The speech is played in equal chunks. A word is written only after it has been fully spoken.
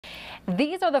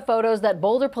These are the photos that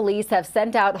Boulder police have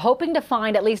sent out, hoping to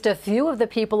find at least a few of the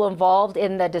people involved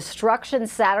in the destruction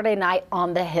Saturday night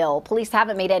on the Hill. Police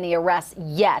haven't made any arrests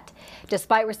yet,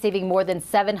 despite receiving more than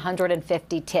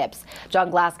 750 tips. John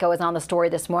Glasgow is on the story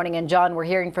this morning. And John, we're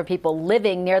hearing from people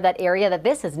living near that area that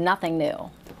this is nothing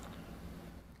new.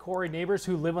 Corey, neighbors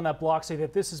who live on that block say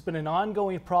that this has been an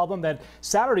ongoing problem, that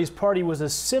Saturday's party was a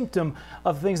symptom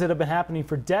of things that have been happening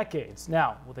for decades.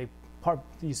 Now,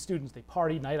 these students, they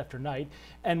party night after night,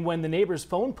 and when the neighbors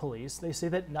phone police, they say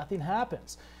that nothing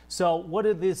happens. So what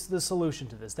is the solution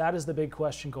to this? That is the big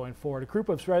question going forward. A group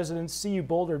of residents, CU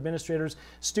Boulder administrators,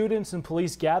 students, and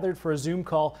police gathered for a Zoom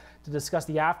call to discuss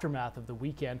the aftermath of the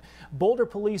weekend. Boulder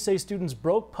police say students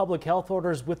broke public health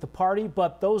orders with the party,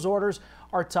 but those orders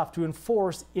are tough to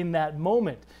enforce in that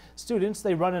moment. Students,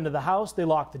 they run into the house, they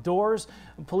lock the doors.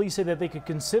 Police say that they could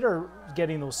consider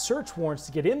getting those search warrants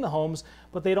to get in the homes,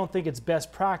 but they don't think it's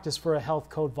best practice for a health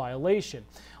code violation.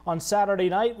 On Saturday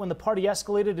night, when the party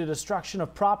escalated to destruction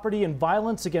of property and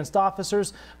violence against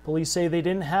officers, police say they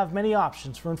didn't have many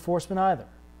options for enforcement either.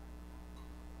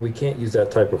 We can't use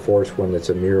that type of force when it's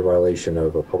a mere violation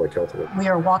of a public health order. We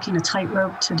are walking a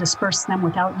tightrope to disperse them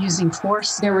without using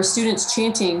force. There were students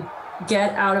chanting,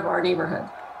 "Get out of our neighborhood."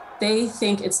 They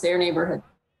think it's their neighborhood.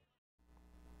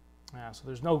 Yeah, so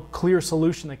there's no clear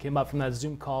solution that came up from that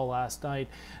Zoom call last night.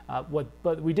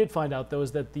 But we did find out, though,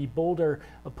 is that the Boulder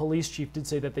police chief did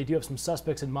say that they do have some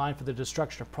suspects in mind for the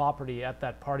destruction of property at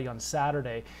that party on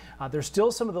Saturday. There's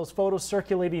still some of those photos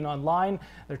circulating online.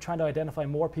 They're trying to identify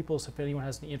more people, so if anyone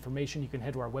has any information, you can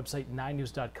head to our website,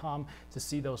 9news.com, to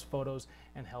see those photos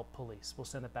and help police. We'll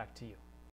send it back to you.